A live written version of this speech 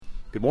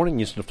Good morning,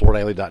 you listen to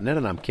FloorDaily.net,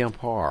 and I'm Kemp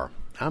Harr.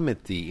 I'm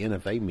at the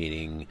NFA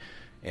meeting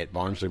at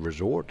Barnsley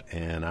Resort,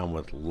 and I'm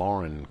with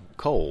Lauren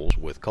Coles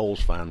with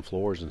Coles Fine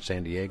Floors in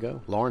San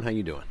Diego. Lauren, how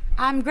you doing?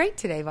 I'm great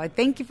today, Bud.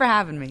 Thank you for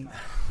having me.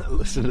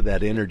 Listen to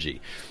that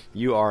energy.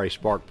 You are a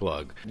spark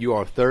plug. You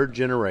are third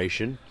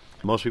generation.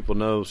 Most people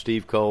know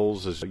Steve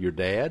Coles as your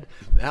dad.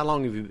 How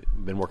long have you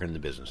been working in the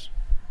business?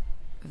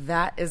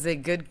 That is a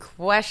good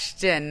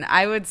question.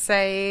 I would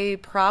say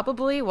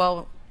probably,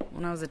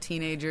 when I was a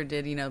teenager,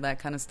 did, that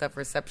kind of stuff,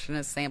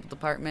 receptionist, sample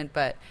department,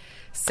 but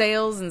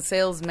sales and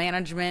sales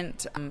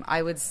management,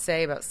 I would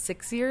say about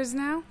 6 years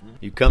now.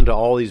 You come to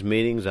all these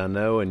meetings, I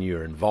know, and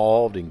you're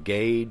involved,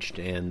 engaged,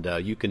 and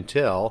you can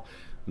tell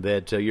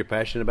that you're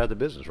passionate about the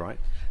business, right?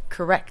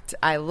 Correct.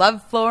 I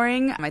love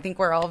flooring. I think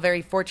we're all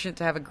very fortunate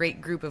to have a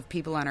great group of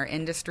people in our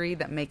industry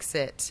that makes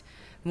it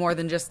more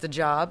than just a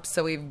job.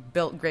 So we've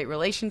built great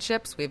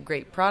relationships, we have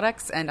great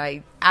products, and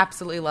I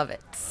absolutely love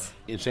it.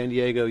 In San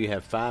Diego, you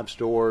have 5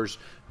 stores.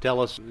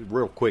 Tell us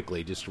real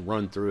quickly, just to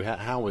run through,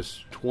 how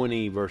was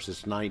 20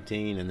 versus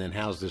 19, and then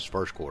how's this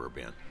first quarter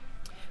been?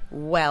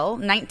 Well,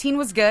 19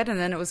 was good, and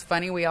then it was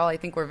funny. We all, I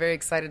think, were very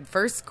excited.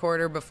 First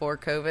quarter before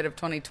COVID of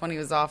 2020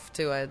 was off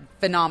to a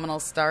phenomenal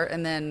start,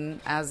 and then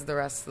as the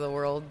rest of the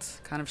world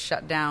kind of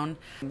shut down,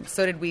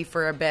 so did we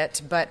for a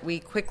bit, but we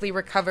quickly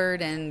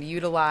recovered and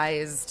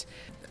utilized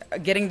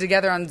getting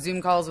together on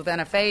Zoom calls with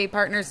NFA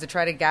partners to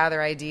try to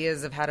gather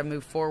ideas of how to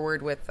move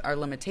forward with our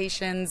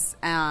limitations.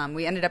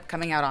 We ended up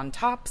coming out on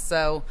top,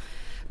 so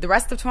the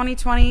rest of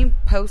 2020,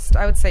 post,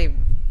 I would say,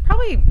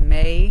 probably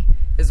May,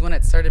 is when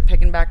it started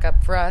picking back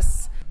up for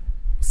us,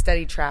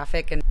 steady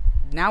traffic, and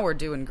now we're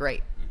doing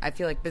great. I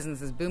feel like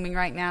business is booming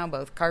right now,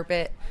 both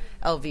carpet,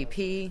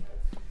 LVP.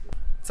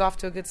 It's off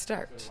to a good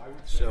start.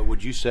 So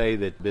would you say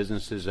that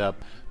business is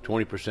up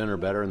 20% or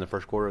better in the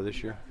first quarter of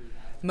this year?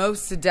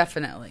 Most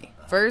definitely.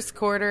 First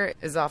quarter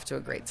is off to a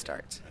great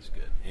start. That's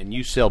good. And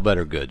you sell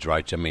better goods,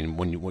 right? I mean,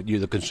 when you're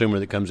the consumer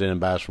that comes in and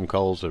buys from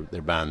Kohl's,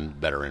 they're buying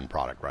better end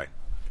product, right?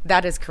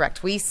 That is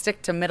correct. We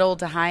stick to middle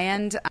to high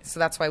end, so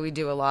that's why we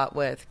do a lot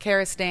with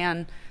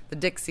Karastan, the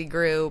Dixie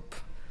Group,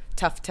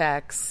 Tough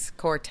Tex,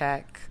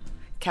 Cortec,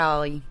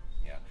 Cali.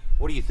 Yeah.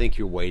 What do you think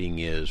your weighting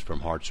is from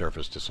hard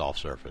surface to soft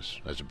surface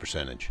as a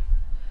percentage?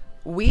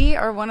 We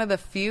are one of the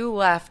few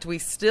left. We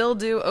still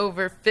do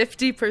over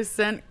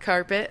 50%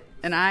 carpet,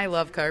 and I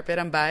love carpet.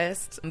 I'm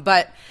biased.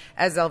 But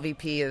as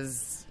LVP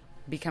is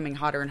becoming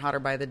hotter and hotter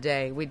by the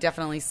day, we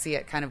definitely see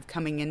it kind of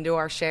coming into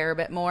our share a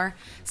bit more.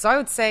 So I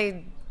would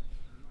say,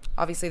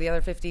 obviously, the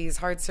other 50 is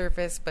hard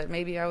surface, but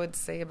maybe I would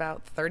say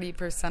about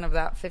 30% of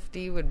that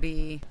 50 would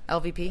be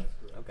LVP,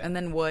 and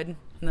then wood, and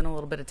then a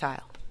little bit of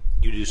tile.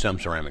 You do some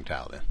ceramic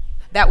tile then?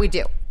 That we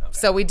do. Okay.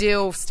 So we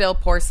do still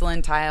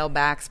porcelain tile,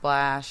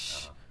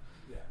 backsplash.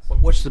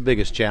 What's the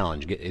biggest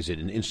challenge? Is it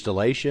an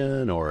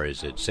installation, or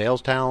is it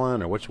sales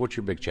talent, or what's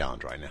your big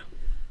challenge right now?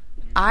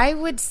 I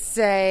would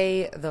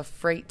say the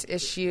freight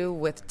issue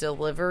with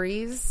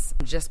deliveries,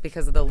 just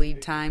because of the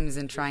lead times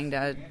and trying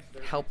to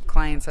help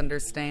clients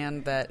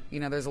understand that,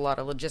 there's a lot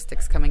of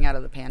logistics coming out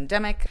of the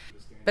pandemic.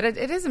 But it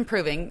is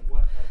improving.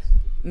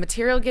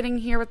 Material getting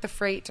here with the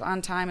freight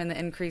on time and the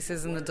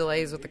increases and the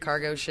delays with the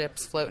cargo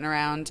ships floating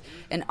around.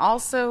 And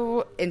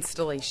also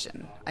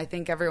installation. I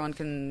think everyone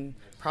can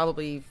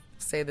probably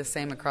say the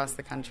same across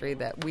the country,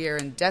 that we are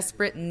in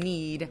desperate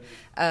need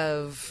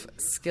of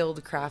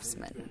skilled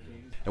craftsmen.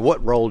 And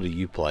what role do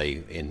you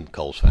play in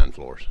Coles Fine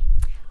Floors?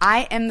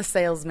 I am the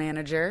sales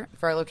manager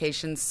for our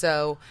location,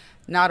 so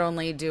not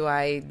only do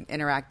I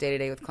interact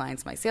day-to-day with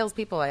clients, my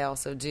salespeople, I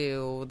also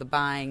do the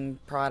buying,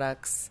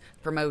 products,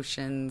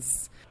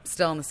 promotions,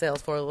 still on the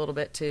sales floor a little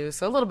bit too,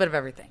 so a little bit of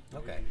everything.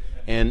 Okay.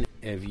 And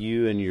have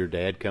you and your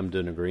dad come to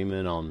an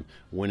agreement on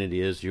when it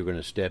is you're going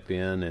to step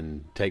in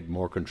and take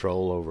more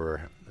control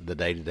over the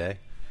day-to-day?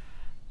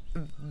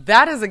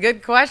 That is a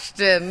good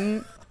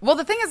question. Well,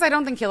 the thing is, I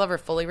don't think he'll ever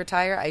fully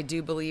retire. I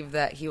do believe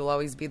that he will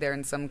always be there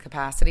in some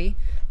capacity.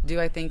 Do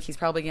I think he's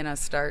probably going to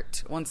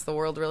start, once the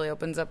world really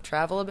opens up,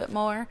 travel a bit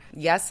more?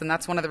 Yes, and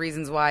that's one of the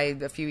reasons why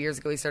a few years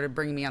ago he started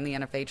bringing me on the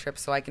NFA trip,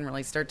 so I can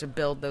really start to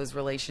build those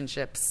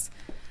relationships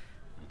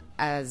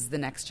as the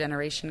next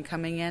generation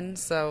coming in.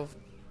 So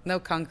no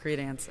concrete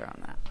answer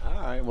on that.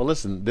 All right. Well,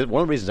 listen,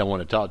 one of the reasons I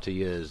want to talk to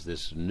you is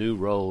this new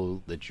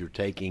role that you're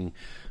taking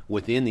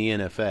within the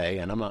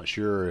NFA, and I'm not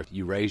sure if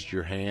you raised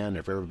your hand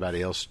or if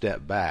everybody else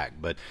stepped back,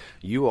 but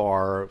you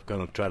are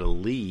going to try to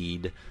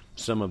lead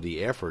some of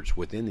the efforts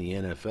within the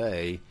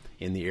NFA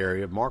in the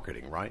area of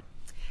marketing, right?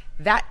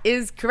 That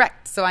is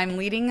correct. So I'm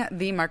leading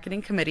the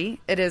marketing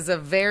committee. It is a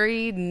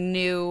very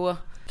new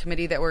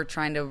committee that we're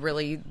trying to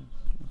really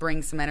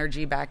bring some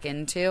energy back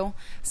into.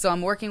 So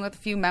I'm working with a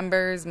few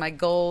members. My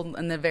goal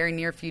in the very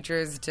near future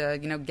is to,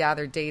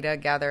 gather data,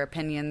 gather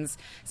opinions,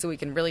 so we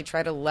can really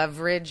try to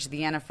leverage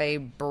the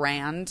NFA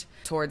brand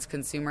towards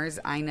consumers.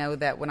 I know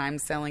that when I'm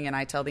selling and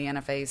I tell the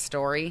NFA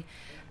story,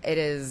 it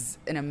is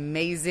an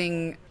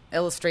amazing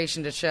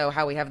illustration to show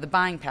how we have the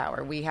buying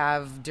power. We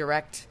have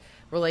direct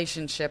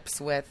relationships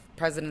with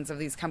presidents of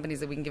these companies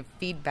that we can give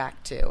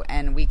feedback to,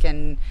 and we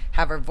can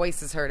have our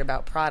voices heard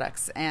about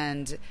products.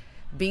 And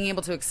being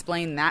able to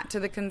explain that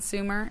to the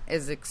consumer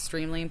is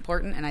extremely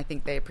important, and I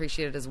think they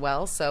appreciate it as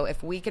well. So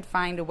if we could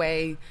find a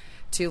way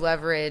to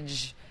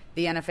leverage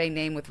the NFA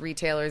name with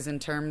retailers in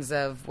terms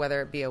of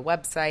whether it be a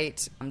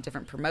website,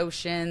 different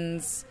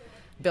promotions,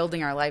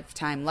 building our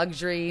lifetime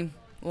luxury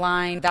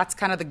line, that's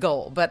kind of the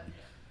goal, but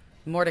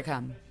more to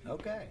come.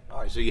 Okay.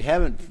 All right. So you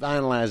haven't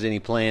finalized any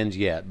plans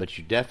yet, but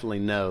you definitely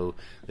know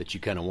that you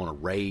kind of want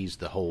to raise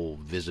the whole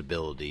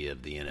visibility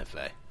of the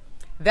NFA.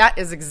 That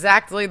is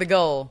exactly the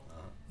goal.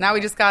 Now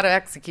we just got to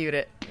execute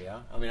it.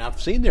 Yeah. I mean, I've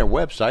seen their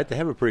website. They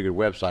have a pretty good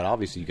website.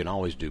 Obviously, you can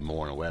always do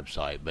more on a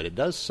website, but it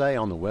does say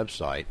on the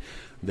website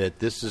that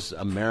this is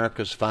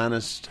America's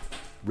finest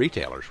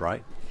retailers,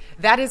 right?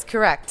 That is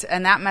correct,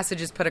 and that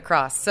message is put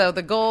across. So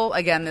the goal,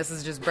 again, this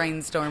is just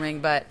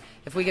brainstorming, but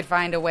if we could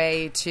find a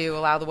way to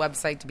allow the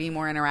website to be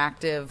more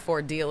interactive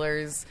for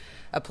dealers,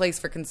 a place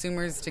for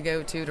consumers to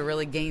go to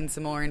really gain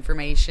some more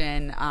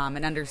information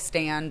and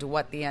understand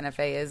what the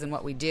NFA is and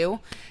what we do,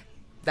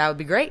 that would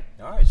be great.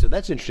 All right, so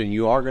that's interesting.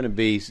 You are going to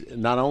be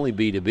not only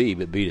B2B,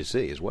 but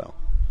B2C as well.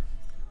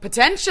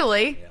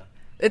 Potentially. Yeah.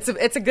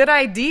 It's a good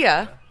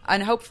idea,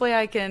 and hopefully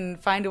I can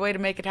find a way to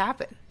make it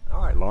happen.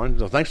 All right, Lauren.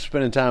 So thanks for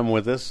spending time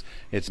with us.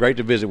 It's great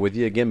to visit with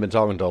you. Again, been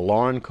talking to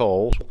Lauren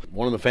Coles,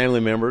 one of the family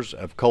members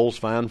of Coles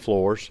Fine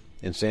Floors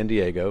in San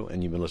Diego,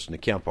 and you've been listening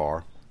to Kemp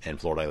R and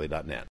FloorDaily.net.